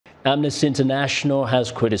Amnesty International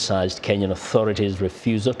has criticized Kenyan authorities'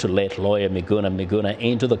 refusal to let lawyer Miguna Miguna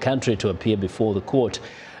into the country to appear before the court.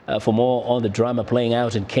 For more on the drama playing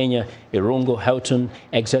out in Kenya, Irungu Houghton,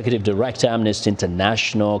 Executive Director, Amnesty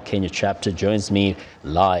International Kenya chapter, joins me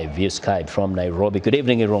live via Skype from Nairobi. Good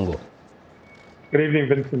evening, Irungu. Good evening,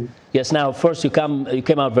 Vincent. Yes. Now, first, you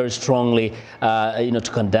came out very strongly, to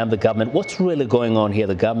condemn the government. What's really going on here?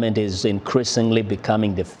 The government is increasingly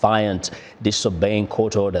becoming defiant, disobeying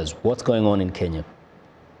court orders. What's going on in Kenya?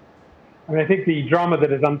 I think the drama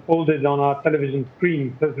that has unfolded on our television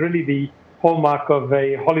screens is really the hallmark of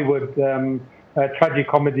a Hollywood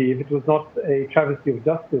tragicomedy. If it was not a travesty of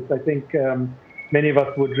justice, I think many of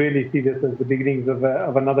us would really see this as the beginnings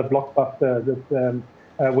of another blockbuster that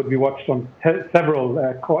would be watched on several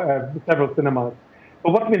cinemas.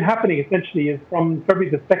 But what's been happening essentially is from February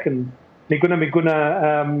the 2nd, Miguna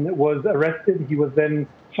Miguna was arrested. He was then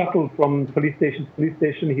shuttled from police station to police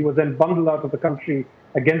station. He was then bundled out of the country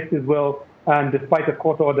against his will and despite a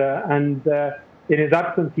court order. And in his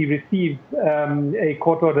absence, he received a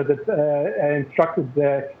court order that instructed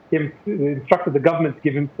the government to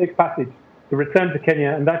give him safe passage to return to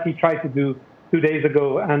Kenya, and that he tried to do 2 days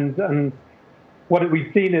ago. And what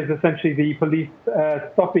we've seen is essentially the police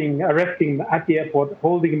arresting him at the airport,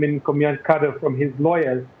 holding him in comunicado from his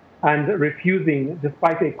lawyers, and refusing,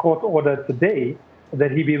 despite a court order today,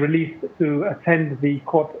 that he be released to attend the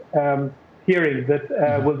court hearing that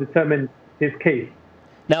will determine his case.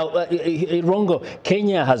 Now, Irungu,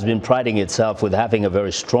 Kenya has been priding itself with having a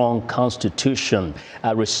very strong constitution,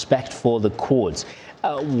 respect for the courts.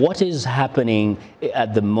 What is happening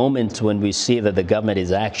at the moment when we see that the government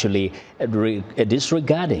is actually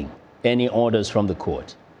disregarding any orders from the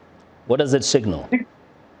court? What does it signal?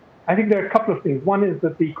 I think there are a couple of things. One is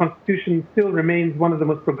that the Constitution still remains one of the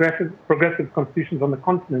most progressive constitutions on the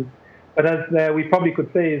continent. But as we probably could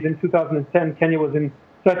say, is in 2010, Kenya was in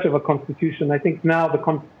search of a constitution. I think now the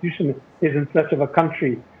Constitution is in search of a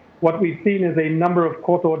country. What we've seen is a number of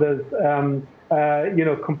court orders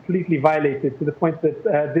completely violated, to the point that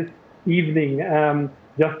this evening,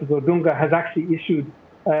 Justice Odunga has actually issued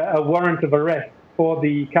a warrant of arrest for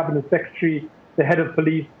the Cabinet Secretary, the head of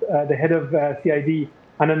police, the head of CID,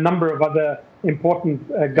 and a number of other important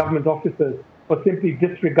government officers for simply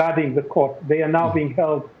disregarding the court. They are now being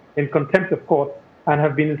held in contempt of court and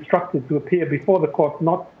have been instructed to appear before the court,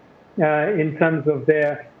 not in terms of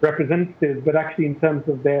their representatives, but actually in terms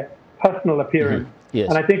of their personal appearance. Yes.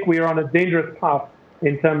 And I think we are on a dangerous path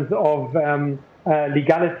in terms of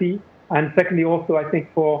legality. And secondly, also, I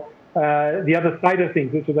think for the other side of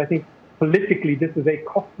things, which is, I think, politically, this is a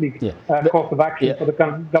costly course of action for the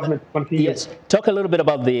government to continue. Yes. Talk a little bit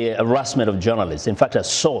about the harassment of journalists, in fact,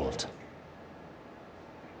 assault.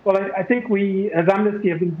 Well, I think we, as Amnesty,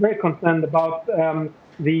 have been very concerned about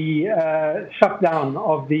the shutdown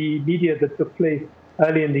of the media that took place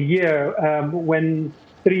early in the year when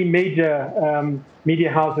three major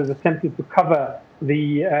media houses attempted to cover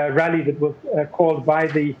the rally that was called by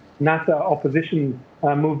the NASA opposition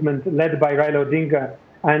movement led by Raila Odinga.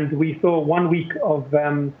 And we saw 1 week of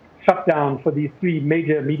shutdown for these three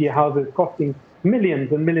major media houses, costing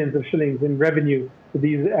millions and millions of shillings in revenue to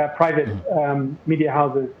these private media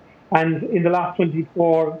houses. And in the last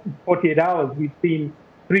 48 hours, we've seen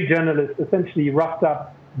three journalists essentially roughed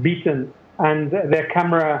up, beaten, and their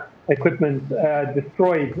camera equipment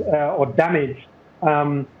destroyed or damaged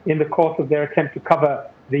in the course of their attempt to cover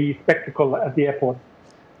the spectacle at the airport.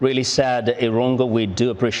 Really sad, Irungu. We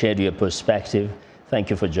do appreciate your perspective. Thank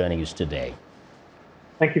you for joining us today.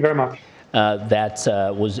 Thank you very much. That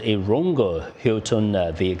was Irungu Houghton,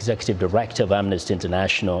 the Executive Director of Amnesty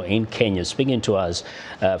International in Kenya, speaking to us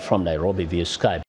from Nairobi via Skype.